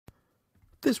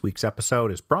This week's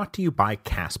episode is brought to you by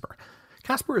Casper.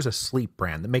 Casper is a sleep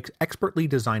brand that makes expertly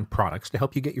designed products to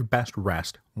help you get your best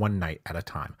rest one night at a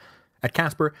time. At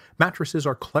Casper, mattresses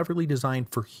are cleverly designed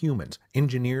for humans,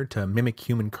 engineered to mimic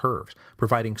human curves,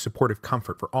 providing supportive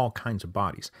comfort for all kinds of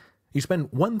bodies. You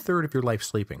spend 1/3 of your life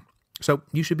sleeping, so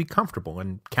you should be comfortable,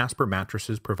 and Casper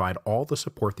mattresses provide all the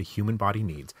support the human body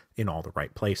needs in all the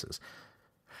right places.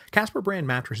 Casper brand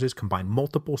mattresses combine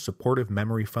multiple supportive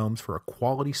memory foams for a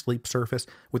quality sleep surface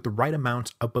with the right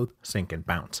amounts of both sink and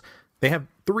bounce. They have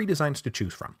 3 designs to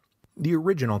choose from. The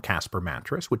original Casper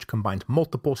mattress, which combines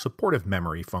multiple supportive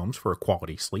memory foams for a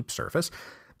quality sleep surface.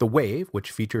 The Wave,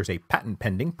 which features a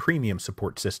patent-pending premium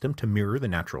support system to mirror the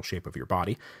natural shape of your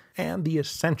body. And the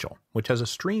Essential, which has a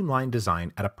streamlined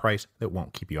design at a price that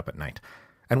won't keep you up at night.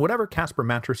 And whatever Casper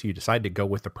mattress you decide to go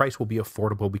with, the price will be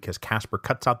affordable because Casper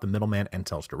cuts out the middleman and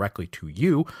sells directly to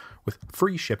you with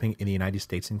free shipping in the United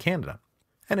States and Canada.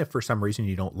 And if for some reason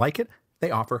you don't like it,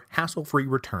 they offer hassle-free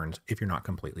returns if you're not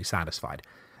completely satisfied.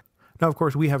 Now, of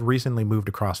course, we have recently moved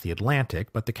across the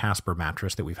Atlantic, but the Casper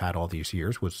mattress that we've had all these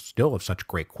years was still of such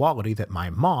great quality that my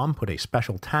mom put a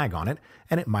special tag on it,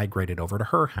 and it migrated over to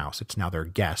her house. It's now their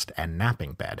guest and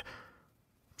napping bed.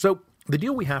 So, the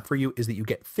deal we have for you is that you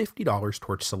get $50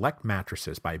 towards select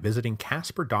mattresses by visiting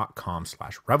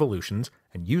casper.com/revolutions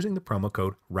and using the promo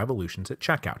code REVOLUTIONS at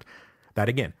checkout. That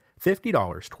again,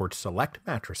 $50 towards select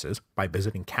mattresses by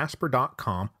visiting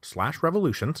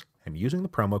casper.com/revolutions and using the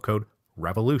promo code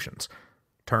REVOLUTIONS.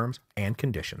 Terms and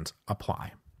conditions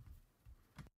apply.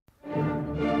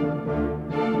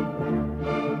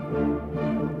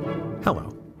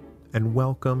 Hello, and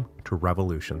welcome to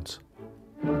Revolutions.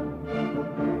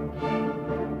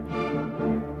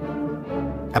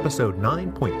 Episode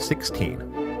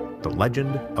 9.16, The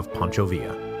Legend of Pancho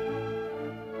Villa.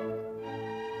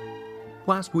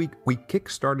 Last week, we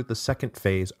kick-started the second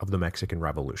phase of the Mexican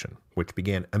Revolution, which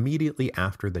began immediately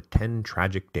after the 10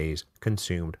 tragic days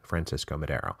consumed Francisco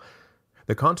Madero.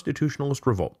 The Constitutionalist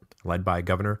Revolt, led by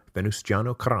Governor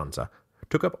Venustiano Carranza,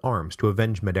 took up arms to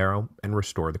avenge Madero and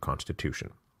restore the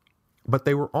Constitution. But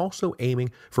they were also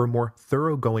aiming for a more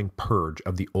thoroughgoing purge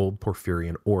of the old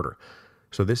Porfirian order,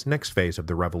 so this next phase of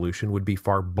the revolution would be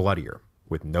far bloodier,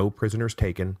 with no prisoners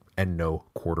taken and no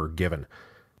quarter given.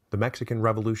 The Mexican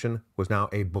Revolution was now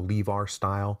a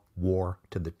Bolivar-style war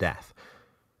to the death.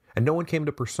 And no one came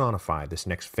to personify this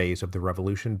next phase of the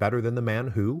revolution better than the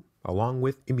man who, along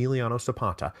with Emiliano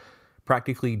Zapata,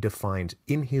 practically defines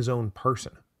in his own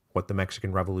person what the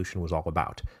Mexican Revolution was all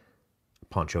about: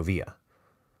 Pancho Villa.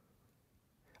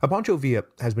 Pancho Villa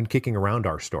has been kicking around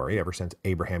our story ever since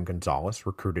Abraham Gonzalez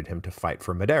recruited him to fight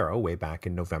for Madero way back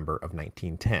in November of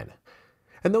 1910.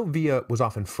 And though Villa was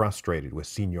often frustrated with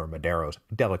Señor Madero's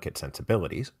delicate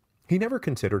sensibilities, he never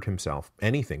considered himself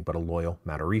anything but a loyal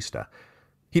Maderista.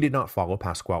 He did not follow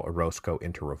Pascual Orozco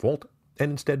into revolt,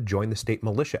 and instead joined the state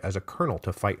militia as a colonel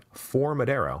to fight for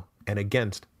Madero and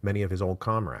against many of his old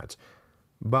comrades.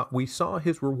 But we saw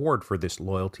his reward for this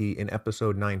loyalty in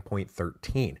episode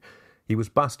 9.13. He was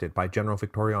busted by General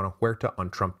Victoriano Huerta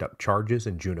on trumped-up charges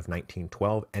in June of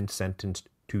 1912 and sentenced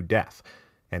to death.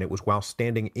 And it was while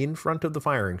standing in front of the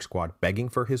firing squad begging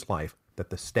for his life that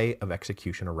the stay of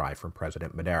execution arrived from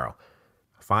President Madero.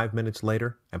 5 minutes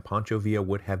later, and Pancho Villa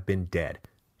would have been dead,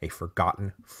 a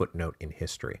forgotten footnote in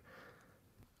history.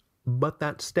 But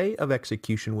that stay of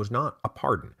execution was not a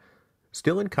pardon.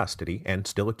 Still in custody and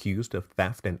still accused of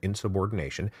theft and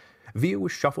insubordination, Villa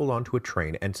was shuffled onto a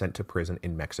train and sent to prison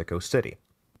in Mexico City.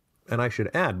 And I should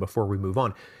add, before we move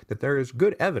on, that there is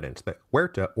good evidence that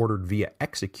Huerta ordered Villa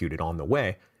executed on the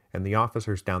way, and the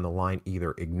officers down the line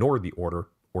either ignored the order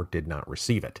or did not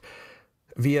receive it.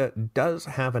 Villa does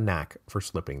have a knack for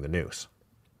slipping the noose.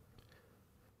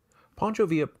 Pancho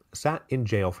Villa sat in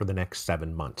jail for the next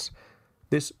 7 months.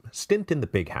 This stint in the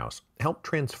big house helped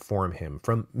transform him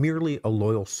from merely a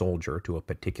loyal soldier to a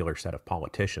particular set of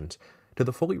politicians to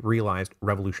the fully realized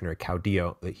revolutionary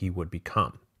caudillo that he would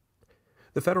become.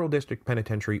 The Federal District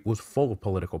Penitentiary was full of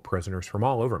political prisoners from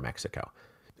all over Mexico,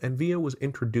 and Villa was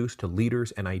introduced to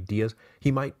leaders and ideas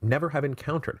he might never have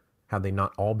encountered had they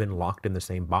not all been locked in the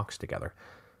same box together.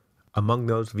 Among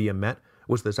those Villa met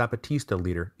was the Zapatista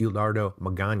leader Eduardo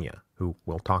Magaña, who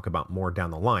we'll talk about more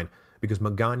down the line, because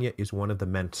Magaña is one of the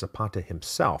men Zapata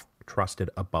himself trusted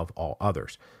above all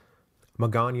others.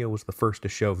 Magaña was the first to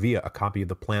show Villa a copy of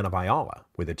the Plan of Ayala,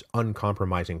 with its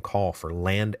uncompromising call for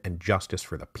land and justice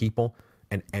for the people,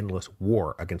 and endless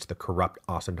war against the corrupt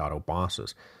hacendado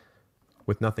bosses.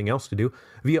 With nothing else to do,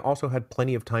 Villa also had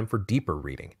plenty of time for deeper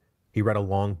reading. He read a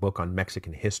long book on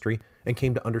Mexican history and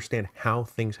came to understand how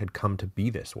things had come to be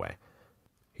this way.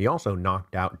 He also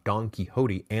knocked out Don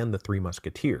Quixote and the Three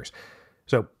Musketeers.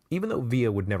 So even though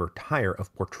Villa would never tire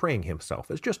of portraying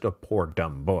himself as just a poor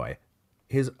dumb boy,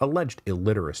 his alleged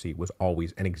illiteracy was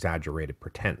always an exaggerated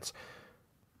pretense.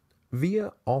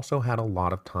 Villa also had a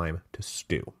lot of time to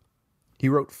stew. He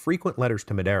wrote frequent letters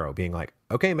to Madero being like,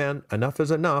 "Okay man, enough is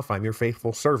enough, I'm your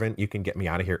faithful servant, you can get me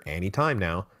out of here anytime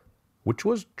now," which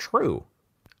was true.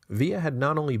 Villa had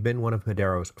not only been one of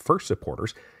Madero's first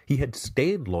supporters, he had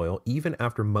stayed loyal even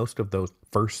after most of those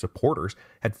first supporters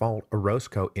had followed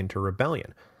Orozco into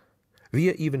rebellion.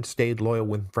 Villa even stayed loyal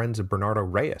when friends of Bernardo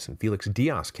Reyes and Felix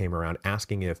Diaz came around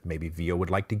asking if maybe Villa would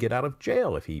like to get out of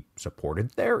jail if he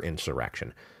supported their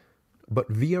insurrection. But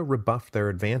Villa rebuffed their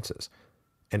advances.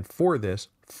 And for this,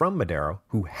 from Madero,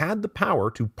 who had the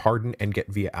power to pardon and get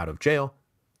Villa out of jail,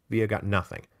 Villa got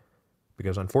nothing.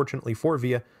 Because unfortunately for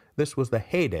Villa, this was the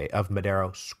heyday of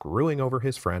Madero screwing over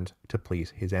his friends to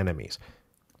please his enemies.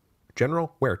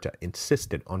 General Huerta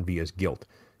insisted on Villa's guilt,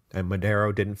 and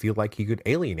Madero didn't feel like he could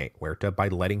alienate Huerta by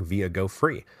letting Villa go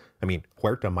free. I mean,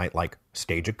 Huerta might,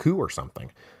 stage a coup or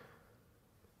something.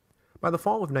 By the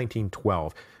fall of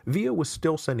 1912, Villa was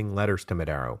still sending letters to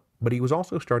Madero, but he was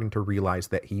also starting to realize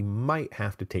that he might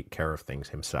have to take care of things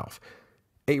himself.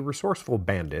 A resourceful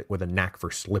bandit with a knack for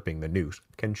slipping the noose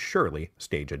can surely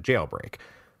stage a jailbreak.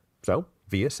 So,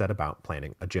 Villa set about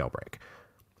planning a jailbreak.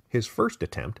 His first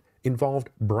attempt involved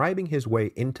bribing his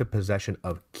way into possession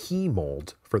of key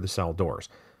molds for the cell doors.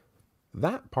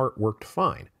 That part worked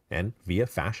fine, and Villa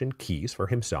fashioned keys for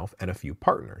himself and a few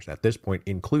partners, at this point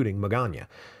including Magaña.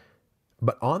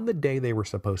 But on the day they were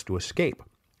supposed to escape,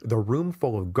 the room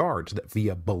full of guards that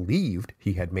Villa believed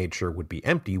he had made sure would be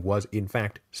empty was in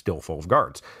fact still full of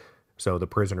guards. So the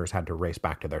prisoners had to race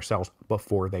back to their cells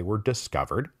before they were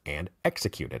discovered and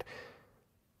executed.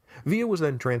 Villa was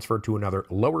then transferred to another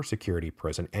lower security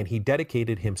prison, and he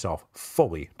dedicated himself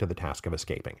fully to the task of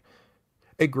escaping.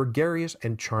 A gregarious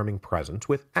and charming presence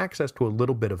with access to a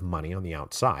little bit of money on the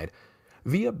outside,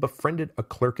 Villa befriended a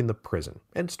clerk in the prison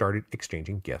and started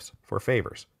exchanging gifts for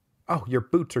favors. "Oh, your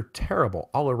boots are terrible.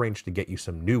 I'll arrange to get you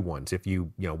some new ones if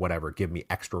you, give me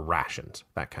extra rations,"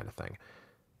 that kind of thing.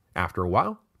 After a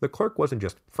while, the clerk wasn't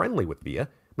just friendly with Villa,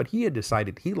 but he had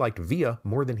decided he liked Villa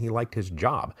more than he liked his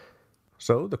job.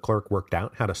 So the clerk worked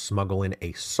out how to smuggle in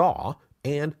a saw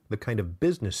and the kind of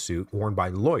business suit worn by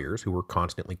lawyers who were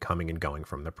constantly coming and going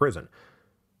from the prison.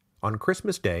 On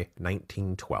Christmas Day,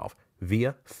 1912,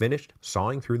 Villa finished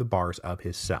sawing through the bars of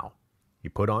his cell. He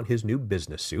put on his new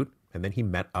business suit, and then he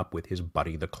met up with his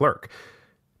buddy the clerk.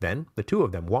 Then the two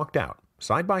of them walked out,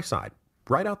 side by side,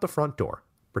 right out the front door,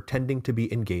 pretending to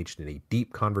be engaged in a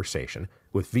deep conversation,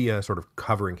 with Villa sort of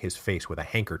covering his face with a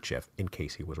handkerchief in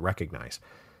case he was recognized.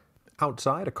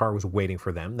 Outside, a car was waiting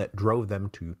for them that drove them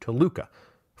to Toluca.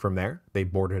 From there, they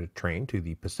boarded a train to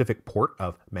the Pacific port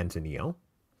of Manzanillo.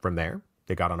 From there,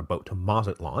 they got on a boat to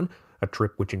Mazatlan, a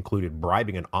trip which included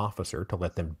bribing an officer to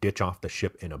let them ditch off the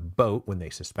ship in a boat when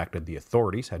they suspected the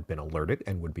authorities had been alerted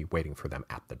and would be waiting for them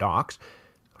at the docks.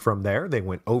 From there, they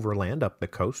went overland up the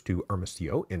coast to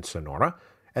Hermosillo in Sonora,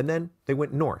 and then they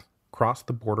went north, crossed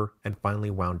the border, and finally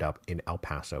wound up in El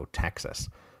Paso, Texas.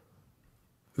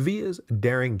 Villa's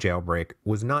daring jailbreak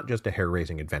was not just a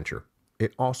hair-raising adventure.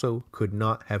 It also could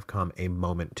not have come a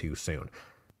moment too soon.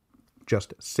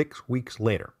 Just 6 weeks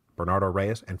later, Bernardo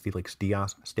Reyes and Felix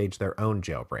Diaz staged their own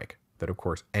jailbreak that of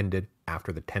course ended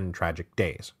after the 10 tragic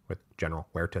days, with General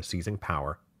Huerta seizing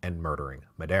power and murdering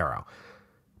Madero.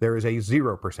 There is a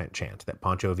 0% chance that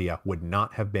Pancho Villa would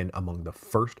not have been among the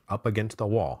first up against the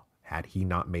wall had he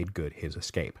not made good his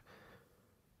escape.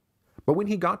 But when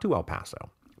he got to El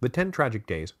Paso, the 10 tragic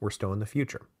days were still in the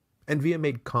future, and Villa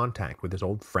made contact with his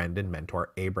old friend and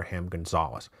mentor Abraham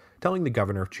Gonzalez, telling the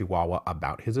governor of Chihuahua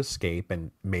about his escape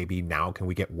and maybe now can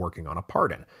we get working on a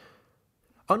pardon.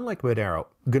 Unlike Madero,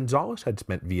 Gonzalez had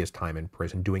spent Villa's time in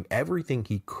prison doing everything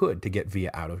he could to get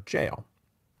Villa out of jail.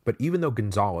 But even though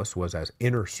Gonzalez was as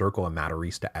inner circle a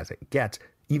Maderista as it gets,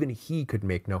 even he could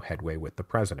make no headway with the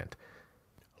president.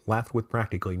 Left with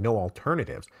practically no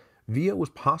alternatives, Villa was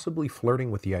possibly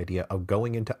flirting with the idea of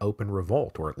going into open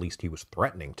revolt, or at least he was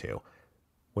threatening to,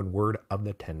 when word of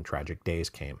the 10 tragic days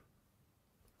came.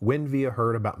 When Villa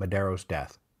heard about Madero's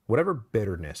death, whatever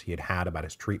bitterness he had had about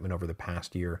his treatment over the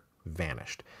past year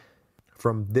vanished.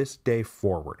 From this day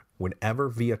forward, whenever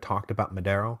Villa talked about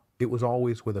Madero, it was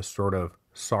always with a sort of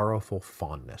sorrowful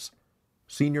fondness.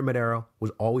 Senior Madero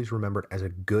was always remembered as a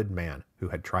good man who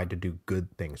had tried to do good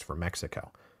things for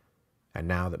Mexico. And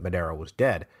now that Madero was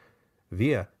dead,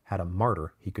 Villa had a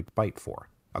martyr he could fight for,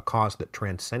 a cause that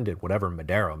transcended whatever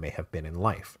Madero may have been in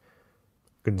life.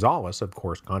 Gonzalez, of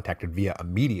course, contacted Villa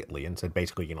immediately and said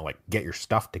basically, get your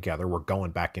stuff together. We're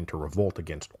going back into revolt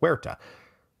against Huerta.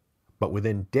 But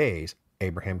within days,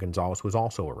 Abraham Gonzalez was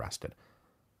also arrested.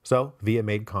 So Villa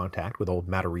made contact with old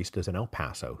Maderistas in El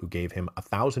Paso, who gave him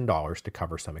 $1,000 to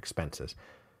cover some expenses.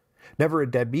 Never a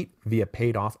deadbeat, Villa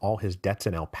paid off all his debts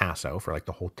in El Paso for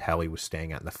the hotel he was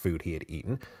staying at and the food he had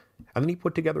eaten, and then he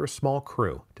put together a small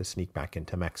crew to sneak back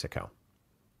into Mexico.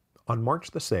 On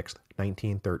March the 6th,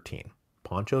 1913,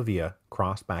 Pancho Villa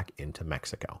crossed back into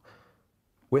Mexico.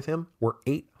 With him were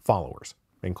 8 followers,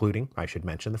 including, I should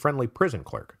mention, the friendly prison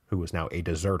clerk, who was now a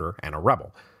deserter and a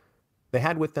rebel. They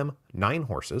had with them 9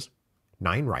 horses,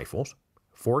 9 rifles,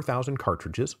 4,000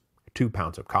 cartridges, 2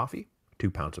 pounds of coffee, 2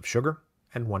 pounds of sugar,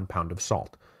 and 1 pound of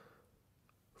salt.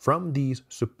 From these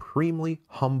supremely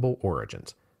humble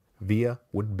origins, Villa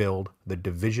would build the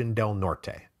División del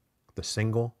Norte, the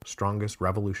single strongest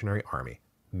revolutionary army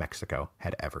Mexico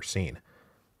had ever seen.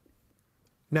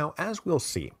 Now, as we'll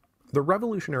see, the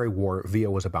Revolutionary War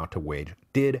Villa was about to wage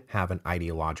did have an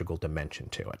ideological dimension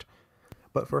to it.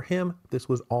 But for him, this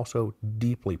was also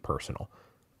deeply personal.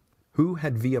 Who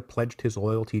had Villa pledged his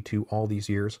loyalty to all these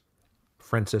years?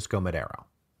 Francisco Madero.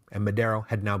 And Madero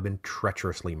had now been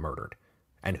treacherously murdered.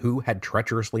 And who had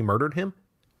treacherously murdered him?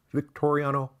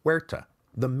 Victoriano Huerta,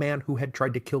 the man who had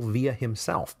tried to kill Villa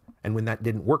himself, and when that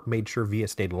didn't work, made sure Villa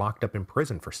stayed locked up in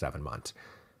prison for 7 months.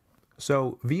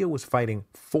 So Villa was fighting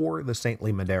for the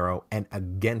saintly Madero and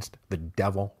against the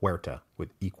devil Huerta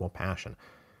with equal passion.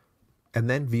 And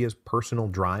then Villa's personal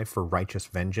drive for righteous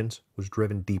vengeance was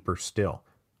driven deeper still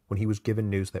when he was given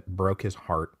news that broke his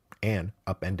heart and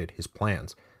upended his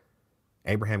plans.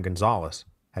 Abraham Gonzalez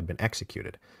had been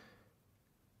executed.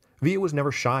 Villa was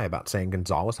never shy about saying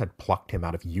Gonzalez had plucked him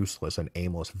out of useless and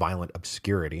aimless violent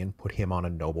obscurity and put him on a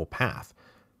noble path.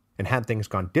 And had things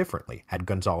gone differently, had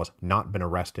Gonzalez not been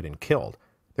arrested and killed,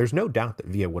 there's no doubt that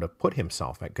Villa would have put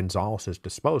himself at Gonzalez's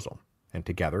disposal, and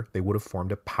together they would have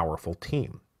formed a powerful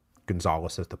team.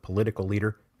 Gonzalez as the political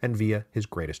leader, and Villa his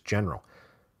greatest general.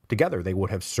 Together they would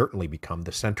have certainly become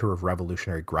the center of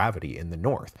revolutionary gravity in the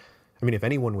North. I mean, if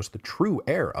anyone was the true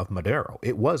heir of Madero,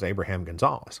 it was Abraham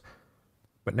Gonzalez.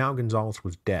 But now Gonzalez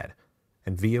was dead,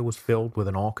 and Villa was filled with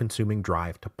an all-consuming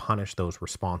drive to punish those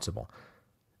responsible.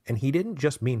 And he didn't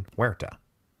just mean Huerta.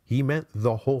 He meant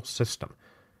the whole system.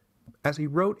 As he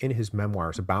wrote in his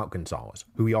memoirs about Gonzalez,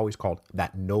 who he always called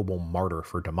that noble martyr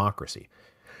for democracy,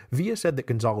 Villa said that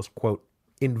Gonzalez, quote,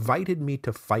 invited me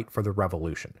to fight for the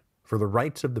revolution, for the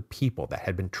rights of the people that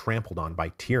had been trampled on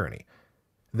by tyranny.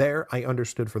 There I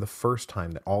understood for the first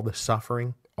time that all the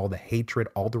suffering, all the hatred,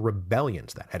 all the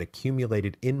rebellions that had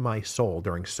accumulated in my soul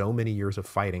during so many years of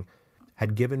fighting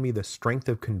had given me the strength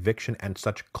of conviction and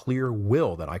such clear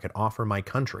will that I could offer my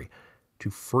country to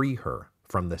free her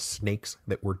from the snakes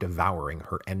that were devouring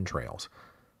her entrails.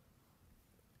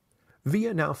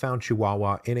 Villa now found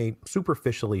Chihuahua in a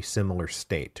superficially similar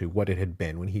state to what it had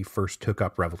been when he first took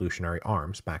up revolutionary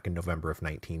arms back in November of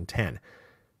 1910.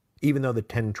 Even though the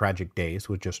 10 tragic days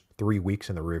was just 3 weeks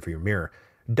in the rearview mirror,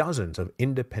 dozens of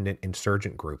independent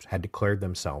insurgent groups had declared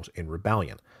themselves in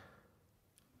rebellion.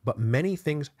 But many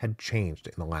things had changed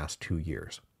in the last 2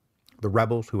 years. The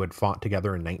rebels who had fought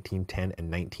together in 1910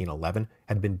 and 1911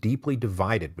 had been deeply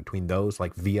divided between those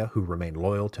like Villa who remained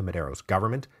loyal to Madero's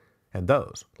government, and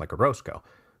those, like Orozco,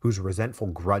 whose resentful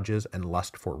grudges and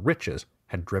lust for riches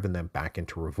had driven them back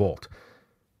into revolt.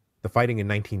 The fighting in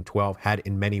 1912 had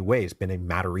in many ways been a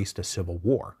Maderista civil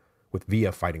war, with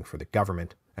Villa fighting for the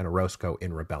government and Orozco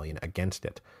in rebellion against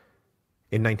it.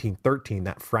 In 1913,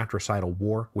 that fratricidal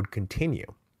war would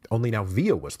continue, only now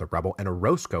Villa was the rebel and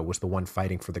Orozco was the one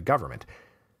fighting for the government.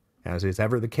 As is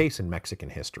ever the case in Mexican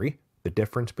history, the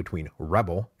difference between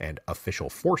rebel and official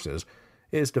forces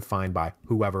is defined by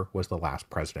whoever was the last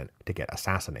president to get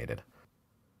assassinated.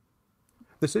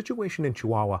 The situation in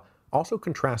Chihuahua also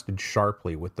contrasted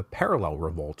sharply with the parallel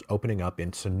revolts opening up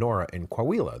in Sonora and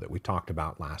Coahuila that we talked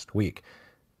about last week.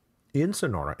 In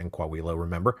Sonora and Coahuila,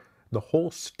 remember, the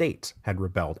whole states had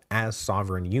rebelled as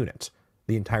sovereign units,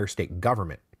 the entire state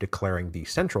government declaring the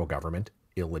central government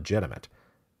illegitimate.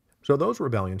 So those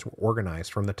rebellions were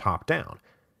organized from the top down,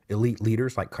 elite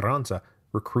leaders like Carranza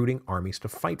recruiting armies to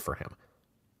fight for him.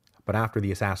 But after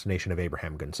the assassination of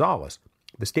Abraham Gonzalez,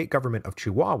 the state government of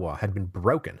Chihuahua had been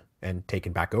broken and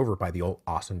taken back over by the old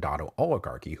Hacendado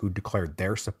oligarchy who declared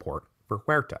their support for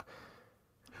Huerta.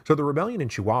 So the rebellion in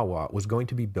Chihuahua was going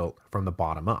to be built from the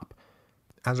bottom up.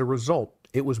 As a result,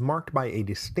 it was marked by a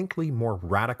distinctly more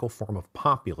radical form of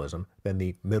populism than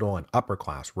the middle and upper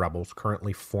class rebels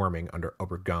currently forming under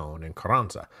Obregón and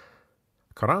Carranza.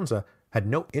 Carranza had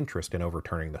no interest in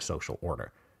overturning the social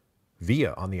order.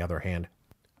 Villa, on the other hand,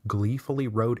 gleefully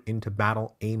rode into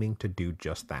battle aiming to do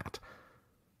just that.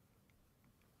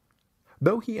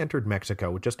 Though he entered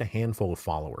Mexico with just a handful of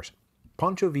followers,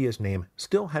 Pancho Villa's name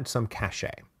still had some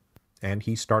cachet, and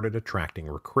he started attracting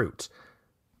recruits.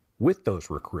 With those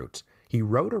recruits, he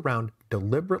rode around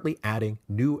deliberately adding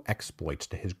new exploits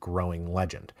to his growing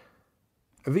legend.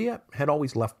 Villa had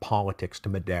always left politics to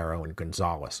Madero and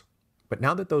Gonzales, but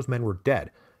now that those men were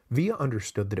dead, Villa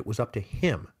understood that it was up to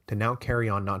him to now carry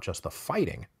on not just the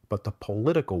fighting, but the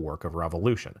political work of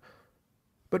revolution.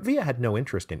 But Villa had no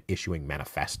interest in issuing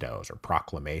manifestos or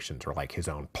proclamations or like his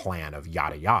own plan of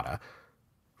yada yada.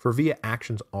 For Villa,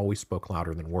 actions always spoke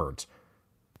louder than words.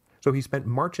 So he spent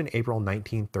March and April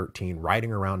 1913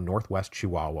 riding around northwest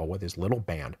Chihuahua with his little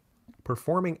band,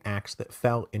 performing acts that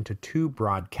fell into two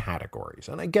broad categories.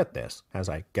 And I get this, as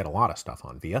I get a lot of stuff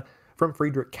on Villa, from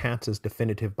Friedrich Katz's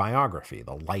definitive biography,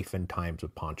 The Life and Times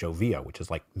of Pancho Villa, which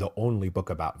is like the only book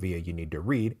about Villa you need to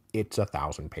read. It's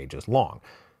 1,000 pages long.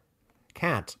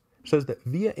 Katz says that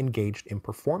Villa engaged in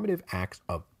performative acts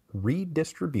of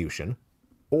redistribution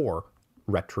or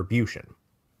retribution.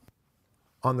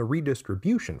 On the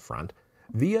redistribution front,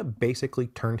 Villa basically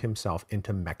turned himself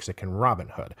into Mexican Robin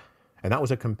Hood, and that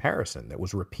was a comparison that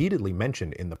was repeatedly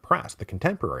mentioned in the press, the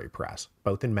contemporary press,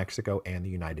 both in Mexico and the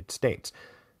United States.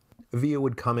 Villa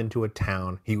would come into a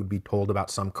town, he would be told about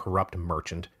some corrupt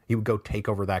merchant, he would go take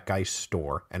over that guy's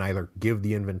store and either give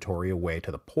the inventory away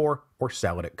to the poor or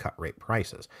sell it at cut-rate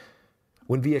prices.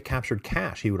 When Villa captured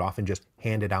cash, he would often just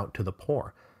hand it out to the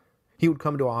poor. He would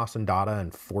come to a hacendata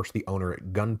and force the owner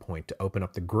at gunpoint to open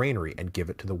up the granary and give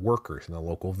it to the workers and the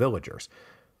local villagers.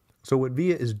 So what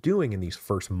Villa is doing in these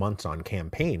first months on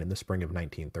campaign in the spring of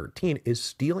 1913 is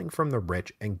stealing from the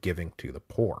rich and giving to the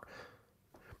poor.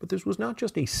 But this was not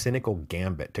just a cynical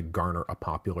gambit to garner a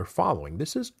popular following.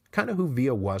 This is kind of who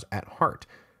Villa was at heart.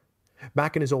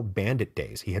 Back in his old bandit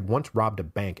days, he had once robbed a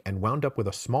bank and wound up with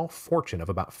a small fortune of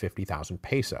about 50,000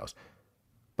 pesos.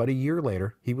 But a year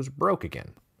later, he was broke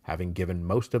again, having given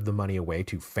most of the money away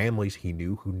to families he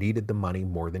knew who needed the money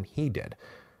more than he did.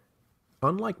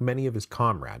 Unlike many of his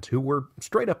comrades, who were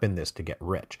straight up in this to get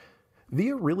rich,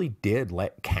 Villa really did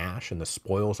let cash and the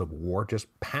spoils of war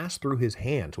just pass through his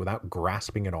hands without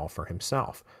grasping it all for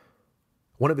himself.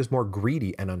 One of his more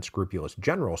greedy and unscrupulous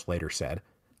generals later said,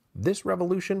 "This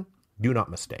revolution, do not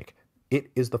mistake,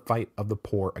 it is the fight of the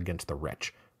poor against the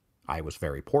rich. I was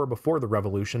very poor before the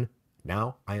revolution,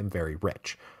 now I am very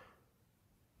rich."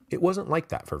 It wasn't like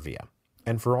that for Villa,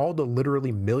 and for all the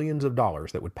literally millions of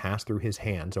dollars that would pass through his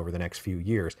hands over the next few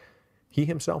years, he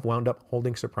himself wound up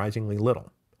holding surprisingly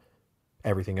little.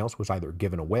 Everything else was either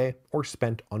given away or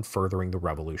spent on furthering the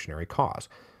revolutionary cause.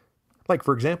 Like,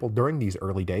 for example, during these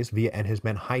early days, Villa and his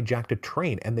men hijacked a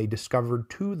train and they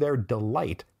discovered to their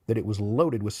delight that it was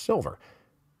loaded with silver.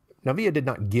 Now, Villa did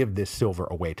not give this silver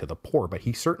away to the poor, but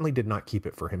he certainly did not keep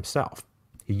it for himself.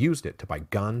 He used it to buy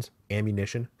guns,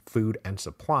 ammunition, food, and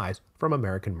supplies from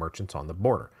American merchants on the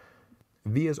border.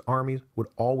 Villa's armies would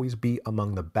always be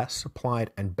among the best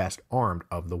supplied and best armed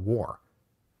of the war.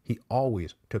 He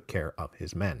always took care of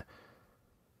his men.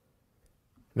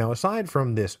 Now, aside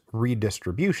from this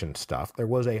redistribution stuff, there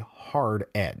was a hard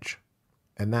edge,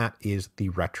 and that is the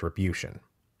retribution.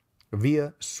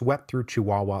 Villa swept through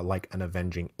Chihuahua like an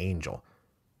avenging angel.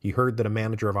 He heard that a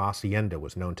manager of hacienda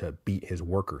was known to beat his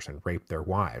workers and rape their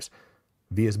wives.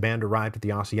 Villa's band arrived at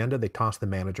the hacienda, they tossed the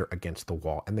manager against the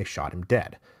wall, and they shot him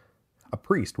dead. A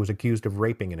priest was accused of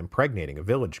raping and impregnating a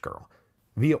village girl.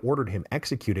 Villa ordered him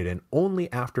executed, and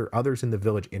only after others in the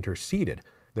village interceded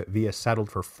that Villa settled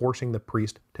for forcing the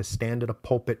priest to stand at a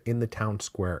pulpit in the town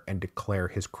square and declare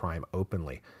his crime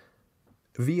openly.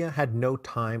 Villa had no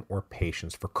time or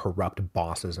patience for corrupt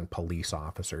bosses and police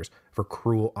officers, for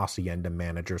cruel hacienda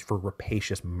managers, for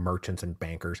rapacious merchants and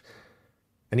bankers.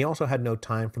 And he also had no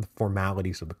time for the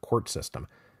formalities of the court system.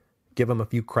 Give him a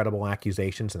few credible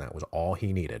accusations and that was all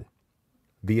he needed.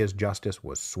 Villa's justice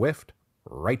was swift,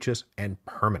 righteous, and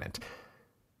permanent.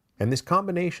 And this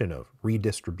combination of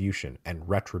redistribution and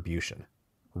retribution,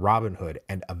 Robin Hood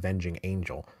and avenging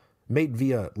angel, made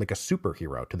Villa like a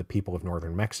superhero to the people of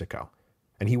northern Mexico.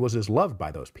 And he was as loved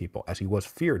by those people as he was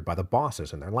feared by the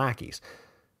bosses and their lackeys.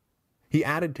 He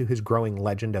added to his growing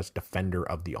legend as defender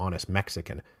of the honest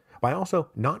Mexican by also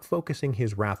not focusing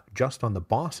his wrath just on the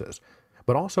bosses,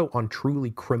 but also on truly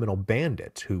criminal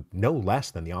bandits who, no less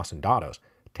than the hacendados,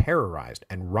 terrorized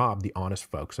and robbed the honest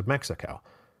folks of Mexico.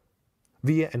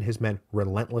 Villa and his men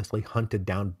relentlessly hunted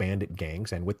down bandit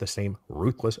gangs and with the same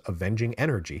ruthless, avenging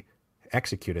energy,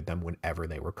 executed them whenever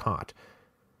they were caught.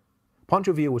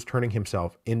 Pancho Villa was turning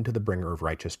himself into the bringer of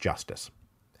righteous justice,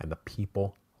 and the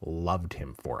people loved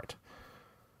him for it.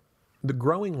 The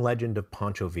growing legend of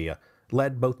Pancho Villa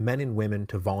led both men and women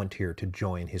to volunteer to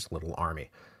join his little army.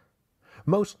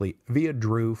 Mostly, Villa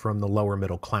drew from the lower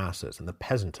middle classes and the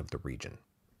peasants of the region.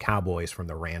 Cowboys from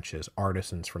the ranches,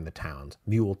 artisans from the towns,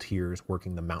 muleteers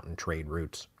working the mountain trade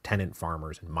routes, tenant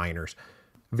farmers and miners.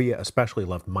 Villa especially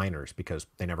loved miners because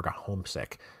they never got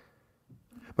homesick.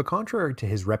 But contrary to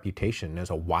his reputation as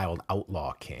a wild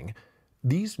outlaw king,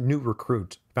 these new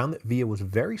recruits found that Villa was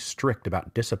very strict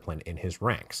about discipline in his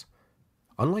ranks.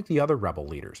 Unlike the other rebel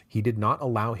leaders, he did not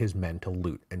allow his men to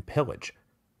loot and pillage.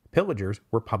 Pillagers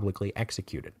were publicly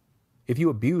executed. If you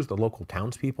abused the local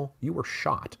townspeople, you were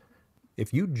shot.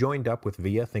 If you joined up with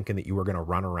Villa thinking that you were going to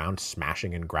run around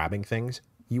smashing and grabbing things,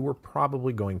 you were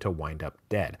probably going to wind up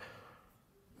dead.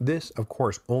 This, of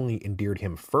course, only endeared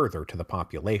him further to the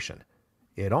population.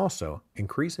 It also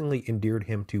increasingly endeared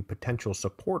him to potential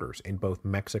supporters in both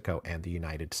Mexico and the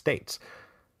United States.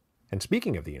 And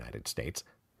speaking of the United States,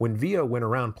 when Villa went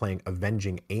around playing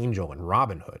Avenging Angel and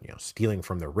Robin Hood, stealing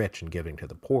from the rich and giving to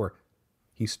the poor,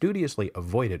 he studiously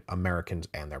avoided Americans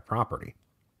and their property.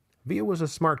 Villa was a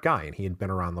smart guy and he had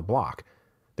been around the block.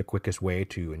 The quickest way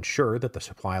to ensure that the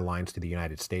supply lines to the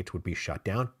United States would be shut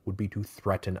down would be to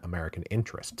threaten American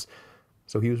interests.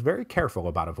 So he was very careful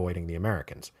about avoiding the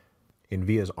Americans. In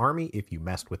Villa's army, if you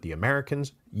messed with the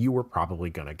Americans, you were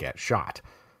probably going to get shot.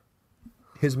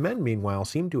 His men, meanwhile,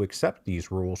 seemed to accept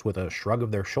these rules with a shrug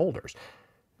of their shoulders.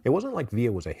 It wasn't like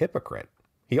Villa was a hypocrite.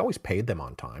 He always paid them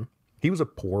on time. He was a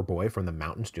poor boy from the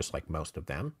mountains just like most of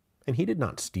them, and he did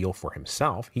not steal for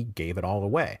himself. He gave it all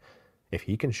away. If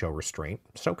he can show restraint,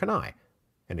 so can I.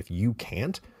 And if you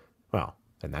can't, well,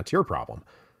 then that's your problem.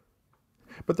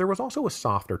 But there was also a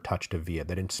softer touch to Villa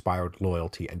that inspired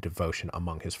loyalty and devotion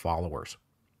among his followers.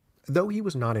 Though he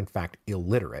was not in fact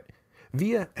illiterate,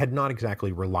 Villa had not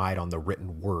exactly relied on the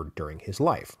written word during his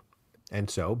life. And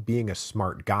so, being a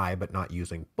smart guy but not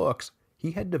using books,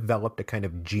 he had developed a kind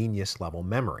of genius-level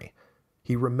memory.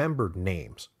 He remembered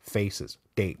names, faces,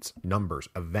 dates, numbers,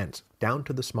 events, down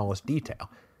to the smallest detail.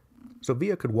 So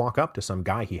Villa could walk up to some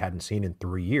guy he hadn't seen in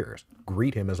 3 years,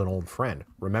 greet him as an old friend,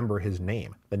 remember his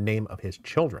name, the name of his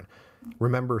children,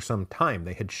 remember some time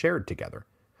they had shared together.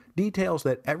 Details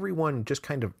that everyone just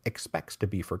kind of expects to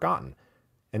be forgotten.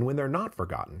 And when they're not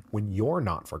forgotten, when you're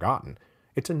not forgotten,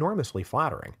 it's enormously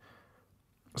flattering.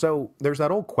 So there's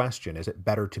that old question, is it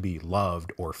better to be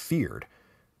loved or feared?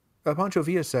 Pancho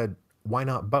Villa said, why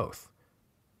not both?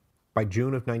 By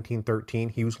June of 1913,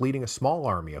 he was leading a small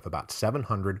army of about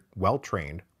 700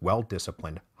 well-trained,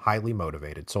 well-disciplined, highly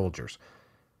motivated soldiers.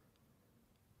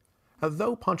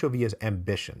 Though Pancho Villa's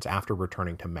ambitions after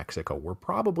returning to Mexico were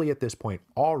probably at this point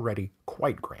already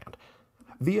quite grand,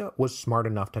 Villa was smart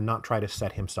enough to not try to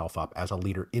set himself up as a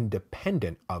leader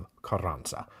independent of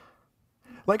Carranza.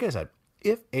 Like I said,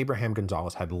 if Abraham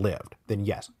Gonzalez had lived, then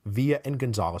yes, Villa and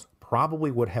Gonzalez probably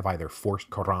would have either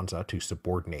forced Carranza to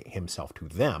subordinate himself to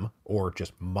them, or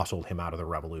just muscled him out of the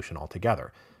revolution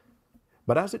altogether.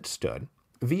 But as it stood,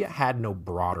 Villa had no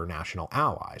broader national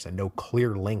allies, and no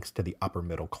clear links to the upper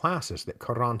middle classes that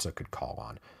Carranza could call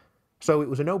on. So it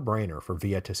was a no-brainer for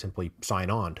Villa to simply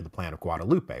sign on to the Plan of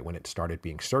Guadalupe when it started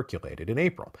being circulated in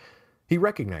April. He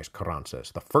recognized Carranza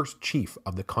as the first chief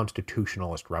of the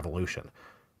constitutionalist revolution.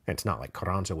 And it's not like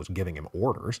Carranza was giving him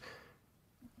orders.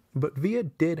 But Villa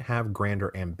did have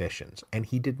grander ambitions, and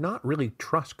he did not really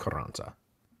trust Carranza.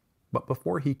 But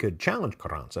before he could challenge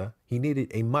Carranza, he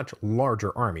needed a much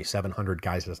larger army. 700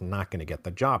 guys is not going to get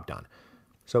the job done.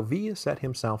 So Villa set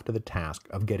himself to the task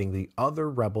of getting the other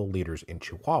rebel leaders in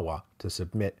Chihuahua to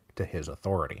submit to his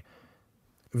authority.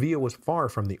 Villa was far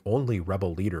from the only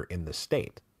rebel leader in the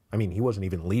state. I mean, he wasn't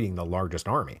even leading the largest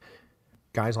army.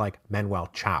 Guys like Manuel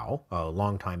Chao, a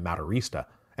longtime Maderista,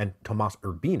 and Tomas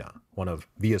Urbina, one of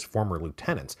Villa's former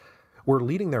lieutenants, were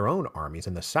leading their own armies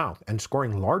in the south and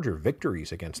scoring larger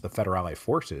victories against the Federale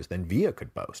forces than Villa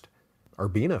could boast.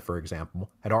 Urbina, for example,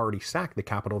 had already sacked the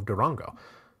capital of Durango.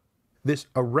 This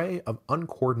array of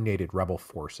uncoordinated rebel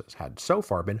forces had so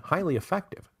far been highly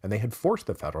effective, and they had forced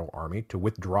the Federal Army to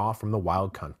withdraw from the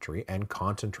wild country and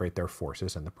concentrate their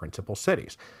forces in the principal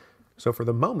cities. So for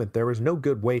the moment, there was no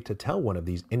good way to tell one of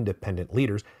these independent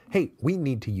leaders, hey, we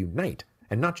need to unite,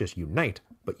 and not just unite,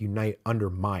 but unite under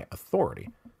my authority.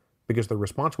 Because the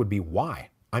response would be, why?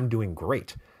 I'm doing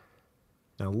great.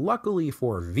 Now, luckily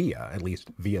for Villa, at least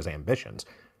Villa's ambitions,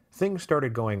 things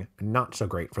started going not so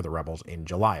great for the rebels in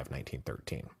July of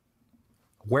 1913.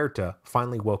 Huerta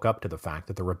finally woke up to the fact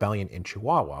that the rebellion in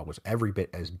Chihuahua was every bit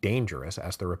as dangerous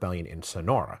as the rebellion in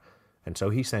Sonora, and so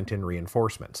he sent in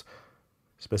reinforcements.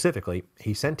 Specifically,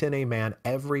 he sent in a man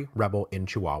every rebel in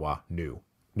Chihuahua knew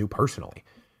personally,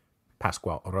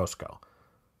 Pascual Orozco.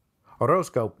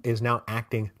 Orozco is now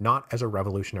acting not as a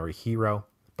revolutionary hero,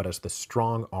 but as the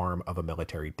strong arm of a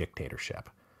military dictatorship.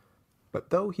 But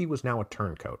though he was now a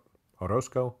turncoat,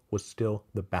 Orozco was still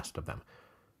the best of them.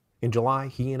 In July,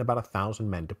 he and about 1,000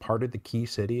 men departed the key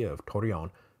city of Torreon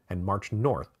and marched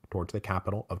north towards the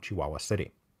capital of Chihuahua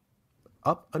City.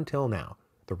 Up until now,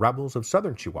 the rebels of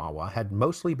southern Chihuahua had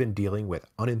mostly been dealing with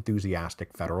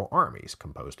unenthusiastic federal armies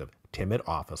composed of timid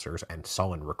officers and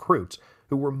sullen recruits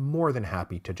who were more than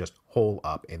happy to just hole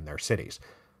up in their cities.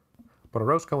 But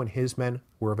Orozco and his men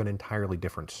were of an entirely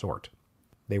different sort.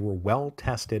 They were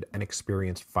well-tested and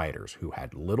experienced fighters who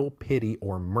had little pity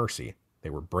or mercy. They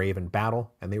were brave in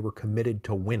battle, and they were committed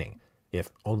to winning, if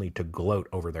only to gloat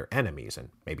over their enemies and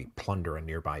maybe plunder a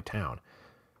nearby town.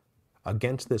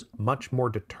 Against this much more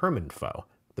determined foe,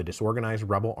 the disorganized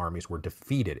rebel armies were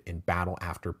defeated in battle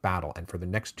after battle, and for the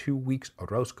next 2 weeks,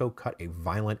 Orozco cut a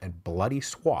violent and bloody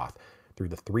swath through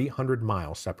the 300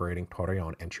 miles separating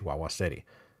Torreon and Chihuahua City.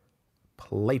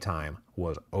 Playtime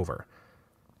was over.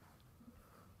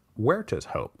 Huerta's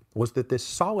hope was that this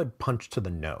solid punch to the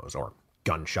nose, or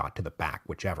gunshot to the back,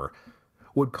 whichever,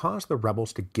 would cause the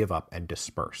rebels to give up and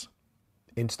disperse.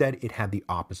 Instead, it had the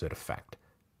opposite effect.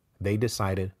 They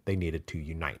decided they needed to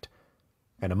unite.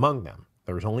 And among them,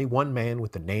 there was only one man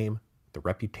with the name, the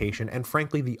reputation, and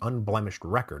frankly the unblemished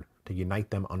record to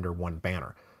unite them under one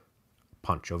banner: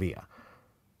 Pancho Villa.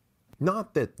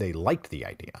 Not that they liked the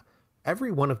idea.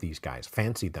 Every one of these guys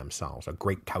fancied themselves a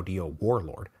great caudillo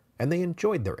warlord, and they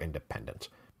enjoyed their independence.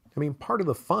 I mean, part of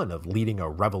the fun of leading a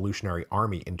revolutionary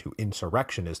army into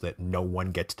insurrection is that no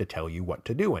one gets to tell you what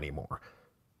to do anymore.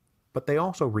 But they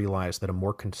also realized that a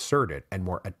more concerted and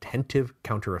more attentive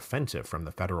counteroffensive from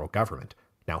the federal government,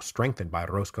 now strengthened by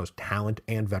Orozco's talent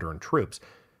and veteran troops,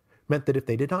 meant that if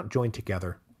they did not join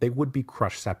together, they would be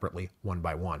crushed separately, one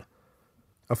by one.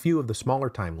 A few of the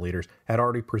smaller-time leaders had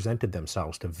already presented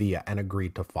themselves to Villa and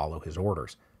agreed to follow his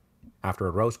orders. After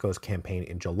Orozco's campaign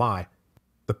in July,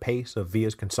 the pace of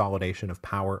Villa's consolidation of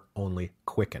power only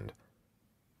quickened.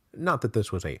 Not that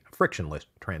this was a frictionless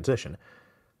transition.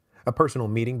 A personal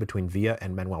meeting between Villa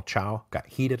and Manuel Chao got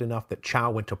heated enough that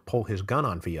Chao went to pull his gun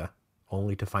on Villa,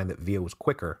 only to find that Villa was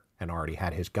quicker and already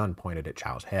had his gun pointed at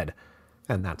Chao's head.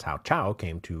 And that's how Chao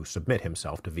came to submit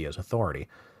himself to Villa's authority.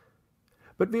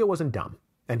 But Villa wasn't dumb,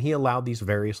 and he allowed these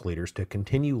various leaders to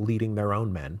continue leading their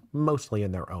own men, mostly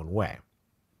in their own way,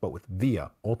 but with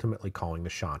Villa ultimately calling the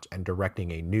shots and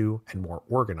directing a new and more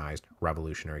organized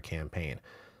revolutionary campaign.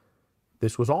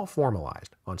 This was all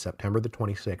formalized on September the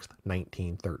 26th,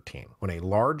 1913, when a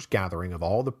large gathering of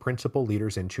all the principal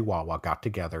leaders in Chihuahua got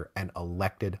together and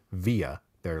elected Villa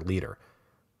their leader.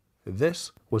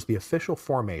 This was the official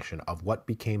formation of what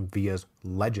became Villa's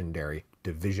legendary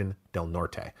Division del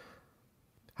Norte.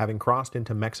 Having crossed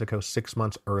into Mexico 6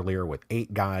 months earlier with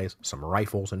 8 guys, some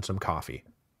rifles, and some coffee,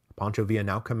 Pancho Villa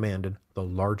now commanded the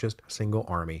largest single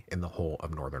army in the whole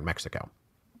of northern Mexico.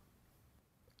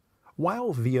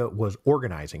 While Villa was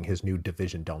organizing his new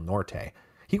Division del Norte,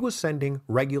 he was sending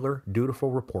regular,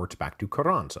 dutiful reports back to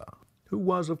Carranza, who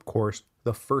was, of course,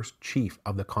 the first chief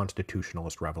of the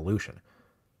Constitutionalist Revolution.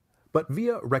 But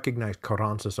Villa recognized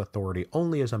Carranza's authority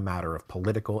only as a matter of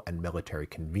political and military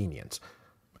convenience.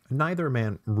 Neither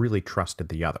man really trusted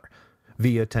the other.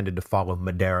 Villa tended to follow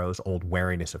Madero's old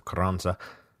wariness of Carranza,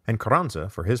 and Carranza,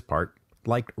 for his part,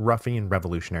 liked ruffian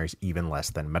revolutionaries even less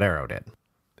than Madero did.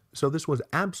 So this was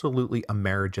absolutely a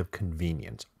marriage of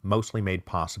convenience, mostly made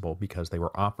possible because they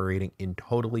were operating in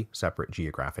totally separate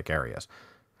geographic areas.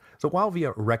 So while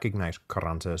Villa recognized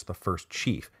Carranza as the first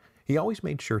chief, he always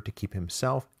made sure to keep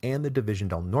himself and the Division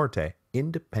del Norte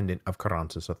independent of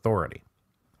Carranza's authority.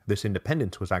 This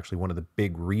independence was actually one of the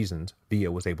big reasons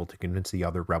Villa was able to convince the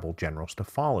other rebel generals to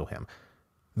follow him.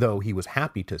 Though he was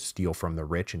happy to steal from the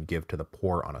rich and give to the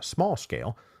poor on a small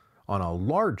scale, on a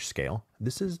large scale,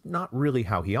 this is not really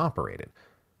how he operated.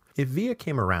 If Villa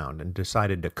came around and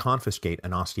decided to confiscate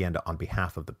an hacienda on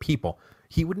behalf of the people,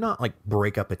 he would not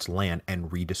break up its land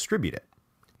and redistribute it.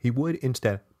 He would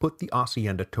instead put the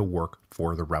hacienda to work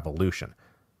for the revolution.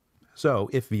 So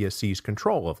if Villa seized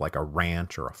control of a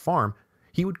ranch or a farm,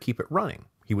 he would keep it running.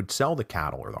 He would sell the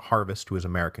cattle or the harvest to his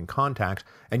American contacts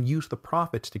and use the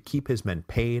profits to keep his men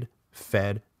paid,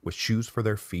 fed, with shoes for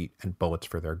their feet and bullets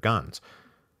for their guns.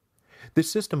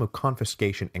 This system of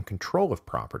confiscation and control of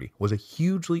property was a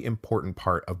hugely important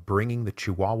part of bringing the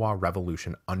Chihuahua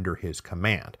Revolution under his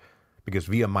command, because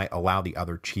Villa might allow the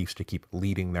other chiefs to keep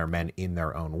leading their men in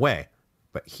their own way,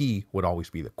 but he would always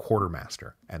be the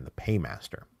quartermaster and the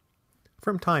paymaster.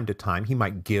 From time to time, he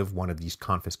might give one of these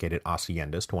confiscated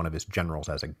haciendas to one of his generals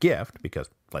as a gift, because,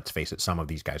 let's face it, some of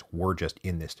these guys were just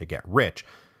in this to get rich,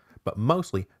 but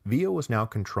mostly Villa was now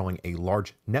controlling a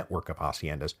large network of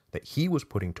haciendas that he was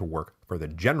putting to work for the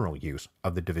general use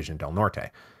of the División del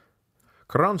Norte.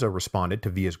 Carranza responded to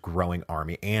Villa's growing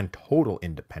army and total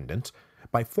independence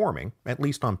by forming, at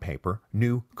least on paper,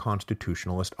 new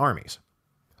constitutionalist armies.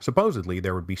 Supposedly,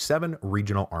 there would be 7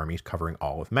 regional armies covering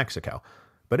all of Mexico,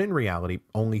 but in reality,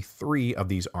 only 3 of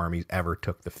these armies ever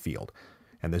took the field,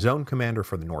 and the zone commander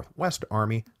for the Northwest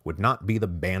Army would not be the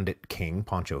bandit king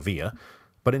Pancho Villa,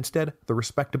 but instead the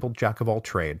respectable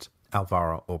jack-of-all-trades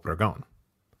Alvaro Obregón.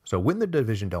 So when the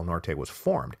División del Norte was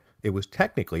formed, it was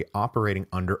technically operating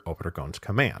under Obregón's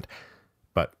command,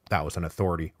 but that was an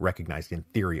authority recognized in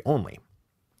theory only.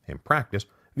 In practice,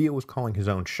 Villa was calling his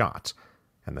own shots,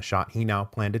 and the shot he now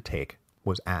planned to take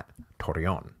was at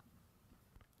Torreón.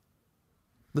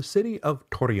 The city of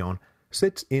Torreón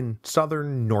sits in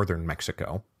northern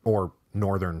Mexico, or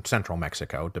northern central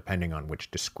Mexico, depending on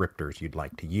which descriptors you'd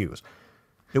like to use.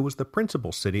 It was the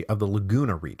principal city of the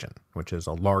Laguna region, which is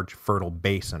a large fertile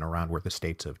basin around where the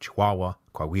states of Chihuahua,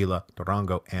 Coahuila,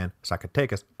 Durango, and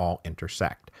Zacatecas all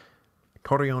intersect.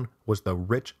 Torreón was the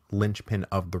rich linchpin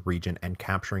of the region, and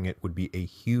capturing it would be a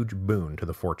huge boon to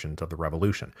the fortunes of the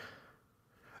revolution.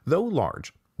 Though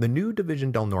large, the new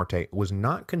División del Norte was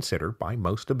not considered by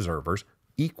most observers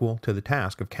equal to the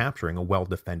task of capturing a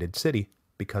well-defended city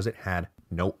because it had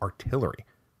no artillery.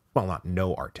 Well, not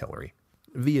no artillery.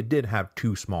 Villa did have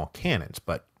 2 small cannons,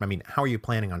 but, how are you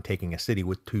planning on taking a city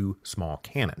with 2 small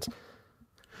cannons?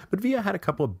 But Villa had a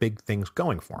couple of big things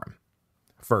going for him.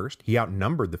 First, he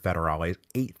outnumbered the Federales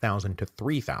 8,000 to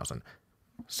 3,000.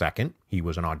 Second, he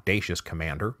was an audacious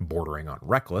commander, bordering on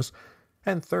reckless.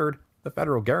 And third, the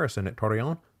federal garrison at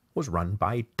Torreón was run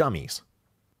by dummies.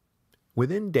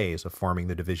 Within days of forming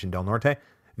the División del Norte,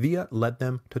 Villa led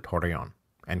them to Torreón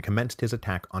and commenced his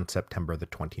attack on September the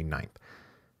 29th.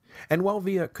 And while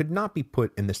Villa could not be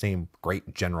put in the same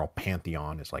great general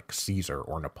pantheon as like Caesar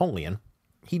or Napoleon,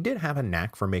 he did have a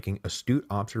knack for making astute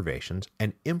observations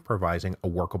and improvising a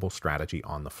workable strategy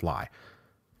on the fly.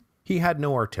 He had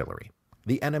no artillery.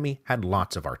 The enemy had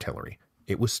lots of artillery.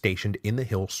 It was stationed in the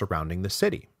hills surrounding the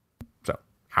city. So,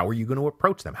 how are you going to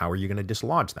approach them? How are you going to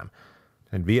dislodge them?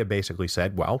 And Villa basically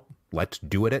said, well, let's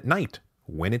do it at night,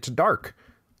 when it's dark.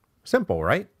 Simple,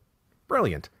 right?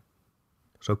 Brilliant.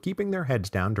 So keeping their heads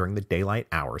down during the daylight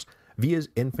hours, Villa's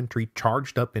infantry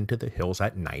charged up into the hills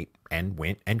at night and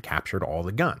went and captured all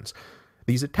the guns.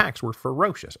 These attacks were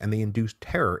ferocious, and they induced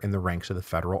terror in the ranks of the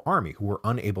federal army, who were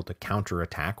unable to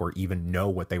counterattack or even know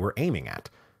what they were aiming at.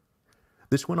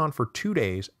 This went on for 2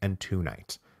 days and 2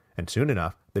 nights, and soon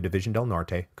enough, the División del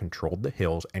Norte controlled the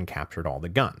hills and captured all the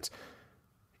guns.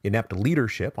 Inept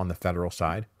leadership on the federal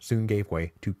side soon gave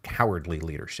way to cowardly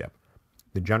leadership.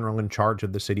 The general in charge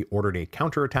of the city ordered a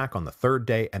counterattack on the 3rd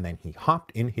day, and then he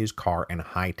hopped in his car and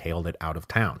hightailed it out of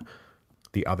town.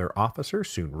 The other officers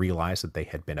soon realized that they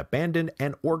had been abandoned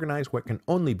and organized what can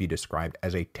only be described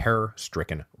as a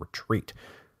terror-stricken retreat.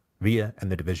 Villa and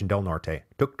the División del Norte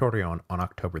took Torreón on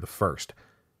October the 1st,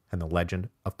 and the legend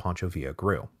of Pancho Villa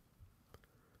grew.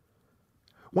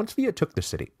 Once Villa took the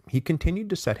city, he continued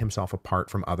to set himself apart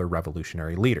from other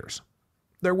revolutionary leaders.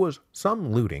 There was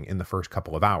some looting in the first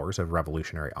couple of hours of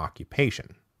revolutionary occupation.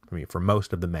 For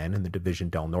most of the men in the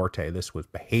División del Norte, this was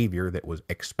behavior that was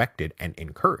expected and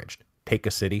encouraged. Take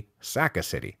a city, sack a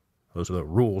city. Those are the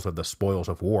rules of the spoils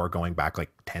of war going back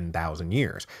like 10,000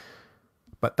 years.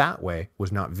 But that way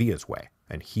was not Villa's way,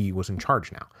 and he was in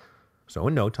charge now. So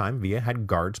in no time, Villa had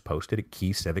guards posted at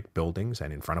key civic buildings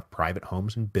and in front of private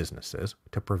homes and businesses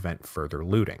to prevent further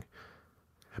looting.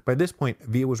 By this point,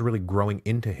 Villa was really growing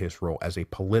into his role as a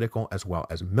political as well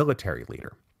as military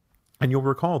leader. And you'll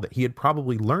recall that he had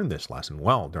probably learned this lesson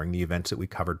well during the events that we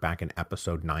covered back in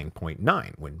episode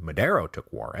 9.9, when Madero took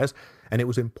Juarez, and it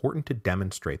was important to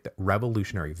demonstrate that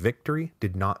revolutionary victory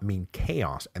did not mean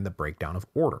chaos and the breakdown of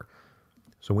order.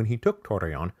 So when he took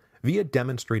Torreón, Villa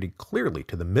demonstrated clearly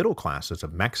to the middle classes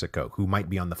of Mexico who might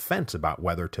be on the fence about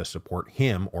whether to support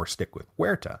him or stick with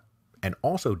Huerta, and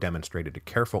also demonstrated to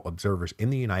careful observers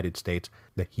in the United States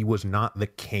that he was not the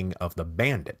king of the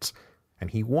bandits.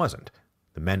 And he wasn't.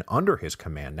 The men under his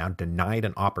command, now denied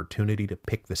an opportunity to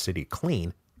pick the city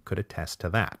clean, could attest to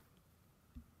that.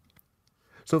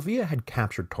 So Villa had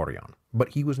captured Torreón, but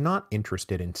he was not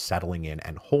interested in settling in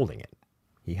and holding it.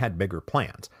 He had bigger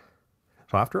plans.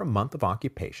 So after a month of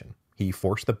occupation, he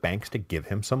forced the banks to give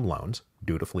him some loans,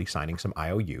 dutifully signing some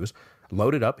IOUs,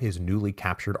 loaded up his newly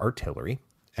captured artillery,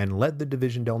 and led the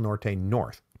División del Norte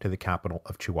north to the capital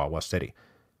of Chihuahua City.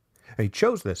 He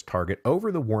chose this target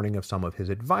over the warning of some of his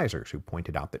advisors, who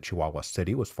pointed out that Chihuahua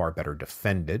City was far better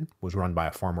defended, was run by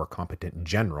a far more competent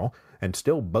general, and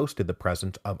still boasted the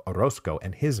presence of Orozco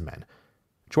and his men.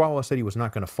 Chihuahua City was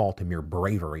not going to fall to mere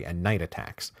bravery and night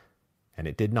attacks. And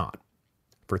it did not.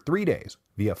 For 3 days,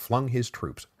 Villa flung his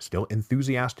troops, still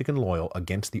enthusiastic and loyal,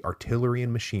 against the artillery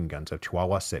and machine guns of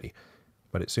Chihuahua City,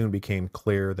 but it soon became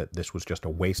clear that this was just a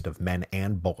waste of men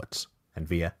and bullets, and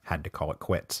Villa had to call it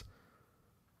quits.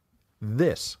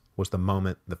 This was the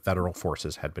moment the federal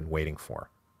forces had been waiting for.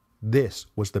 This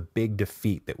was the big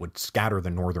defeat that would scatter the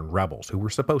northern rebels, who were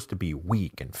supposed to be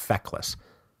weak and feckless.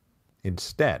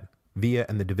 Instead, Villa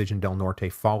and the División del Norte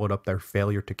followed up their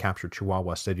failure to capture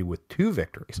Chihuahua City with 2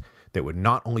 victories that would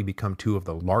not only become 2 of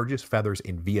the largest feathers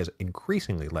in Villa's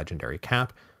increasingly legendary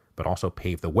cap, but also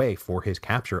pave the way for his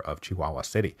capture of Chihuahua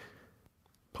City.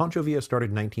 Pancho Villa started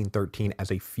 1913 as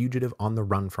a fugitive on the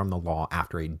run from the law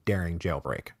after a daring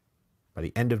jailbreak. By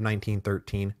the end of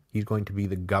 1913, he's going to be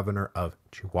the governor of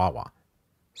Chihuahua.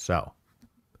 So,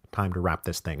 time to wrap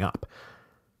this thing up.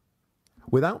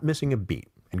 Without missing a beat,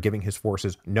 and giving his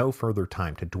forces no further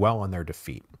time to dwell on their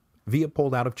defeat, Villa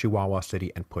pulled out of Chihuahua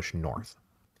City and pushed north.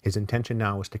 His intention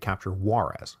now was to capture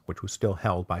Juarez, which was still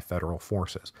held by federal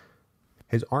forces.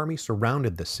 His army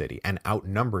surrounded the city and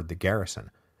outnumbered the garrison,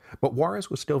 but Juarez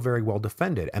was still very well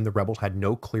defended, and the rebels had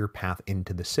no clear path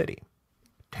into the city.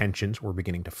 Tensions were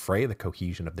beginning to fray the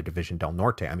cohesion of the División del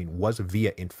Norte. Was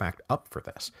Villa in fact up for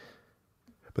this?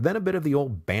 But then a bit of the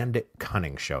old bandit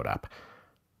cunning showed up.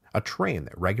 A train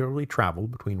that regularly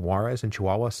traveled between Juarez and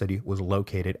Chihuahua City was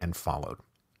located and followed.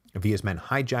 Villa's men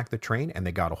hijacked the train, and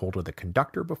they got a hold of the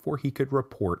conductor before he could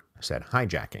report said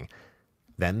hijacking.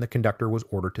 Then the conductor was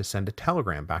ordered to send a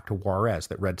telegram back to Juarez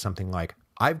that read something like,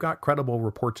 "I've got credible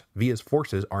reports Villa's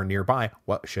forces are nearby.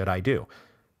 What should I do?"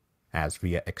 As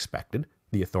Villa expected,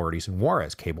 the authorities in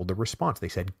Juarez cabled the response. They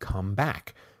said, "Come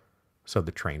back." So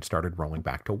the train started rolling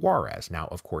back to Juarez, now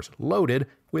of course loaded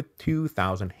with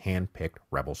 2,000 hand-picked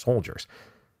rebel soldiers.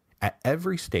 At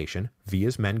every station,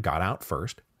 Villa's men got out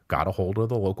first, got a hold of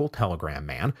the local telegram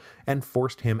man, and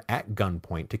forced him at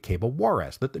gunpoint to cable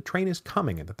Juarez that the train is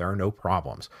coming and that there are no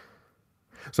problems.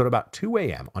 So at about 2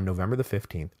 a.m. on November the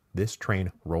 15th, this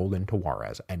train rolled into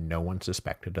Juarez, and no one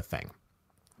suspected a thing.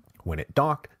 When it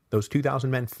docked, those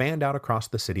 2,000 men fanned out across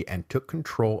the city and took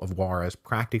control of Juarez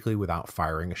practically without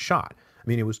firing a shot.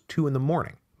 It was 2 in the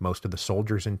morning. Most of the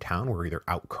soldiers in town were either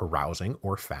out carousing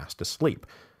or fast asleep.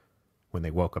 When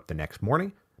they woke up the next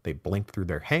morning, they blinked through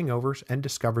their hangovers and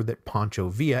discovered that Pancho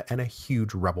Villa and a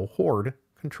huge rebel horde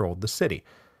controlled the city.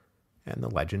 And the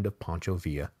legend of Pancho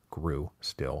Villa grew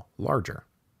still larger.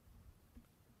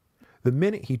 The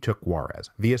minute he took Juarez,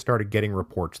 Villa started getting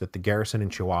reports that the garrison in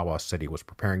Chihuahua City was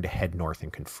preparing to head north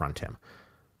and confront him.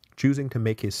 Choosing to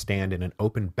make his stand in an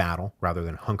open battle rather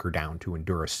than hunker down to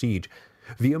endure a siege,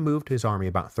 Villa moved his army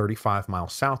about 35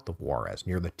 miles south of Juarez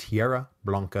near the Tierra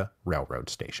Blanca railroad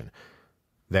station.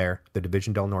 There, the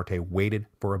División del Norte waited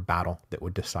for a battle that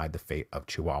would decide the fate of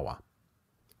Chihuahua.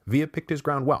 Villa picked his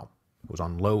ground well. It was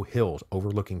on low hills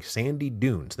overlooking sandy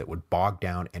dunes that would bog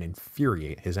down and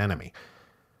infuriate his enemy.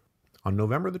 On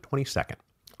November the 22nd,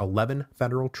 11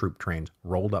 federal troop trains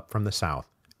rolled up from the south,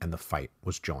 and the fight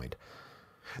was joined.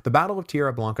 The Battle of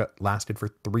Tierra Blanca lasted for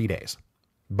 3 days.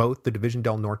 Both the División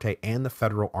del Norte and the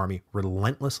Federal Army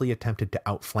relentlessly attempted to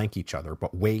outflank each other,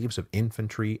 but waves of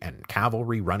infantry and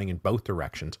cavalry running in both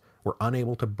directions were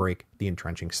unable to break the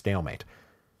entrenching stalemate.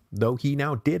 Though he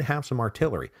now did have some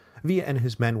artillery, Villa and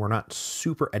his men were not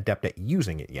super adept at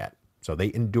using it yet, so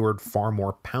they endured far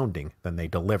more pounding than they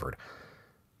delivered.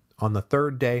 On the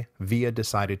 3rd day, Villa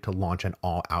decided to launch an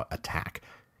all-out attack.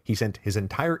 He sent his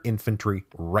entire infantry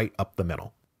right up the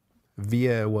middle.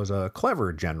 Villa was a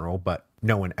clever general, but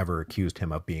no one ever accused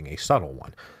him of being a subtle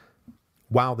one.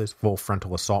 While this full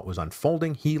frontal assault was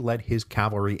unfolding, he led his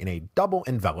cavalry in a double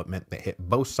envelopment that hit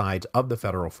both sides of the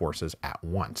federal forces at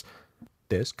once.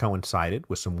 This coincided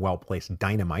with some well-placed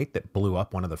dynamite that blew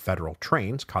up one of the federal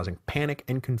trains, causing panic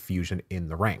and confusion in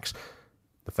the ranks.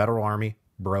 The federal army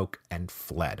broke and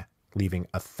fled, leaving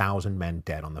 1,000 men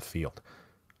dead on the field.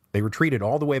 They retreated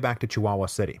all the way back to Chihuahua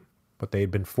City, but they had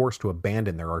been forced to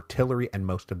abandon their artillery and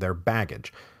most of their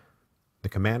baggage. The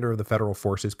commander of the federal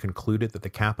forces concluded that the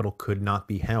capital could not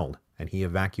be held, and he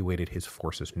evacuated his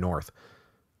forces north.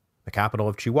 The capital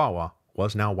of Chihuahua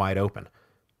was now wide open,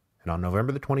 and on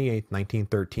November the 28th,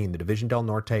 1913, the División del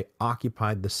Norte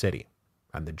occupied the city,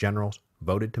 and the generals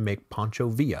voted to make Pancho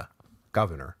Villa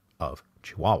governor of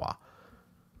Chihuahua.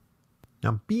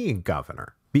 Now, being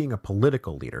governor, being a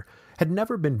political leader, had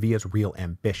never been Villa's real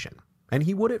ambition, and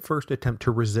he would at first attempt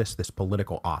to resist this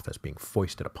political office being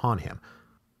foisted upon him.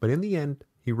 But in the end,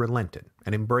 he relented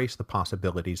and embraced the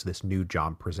possibilities this new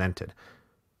job presented.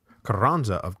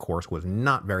 Carranza, of course, was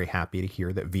not very happy to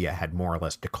hear that Villa had more or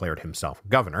less declared himself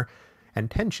governor, and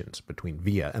tensions between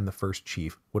Villa and the first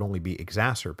chief would only be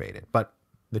exacerbated, but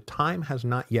the time has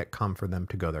not yet come for them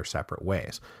to go their separate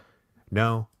ways.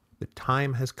 No, the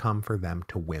time has come for them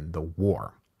to win the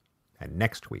war. And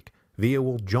next week, Villa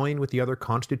will join with the other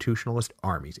constitutionalist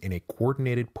armies in a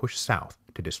coordinated push south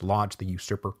to dislodge the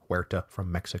usurper Huerta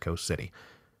from Mexico City.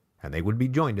 And they would be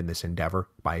joined in this endeavor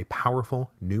by a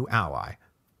powerful new ally,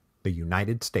 the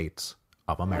United States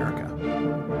of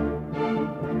America.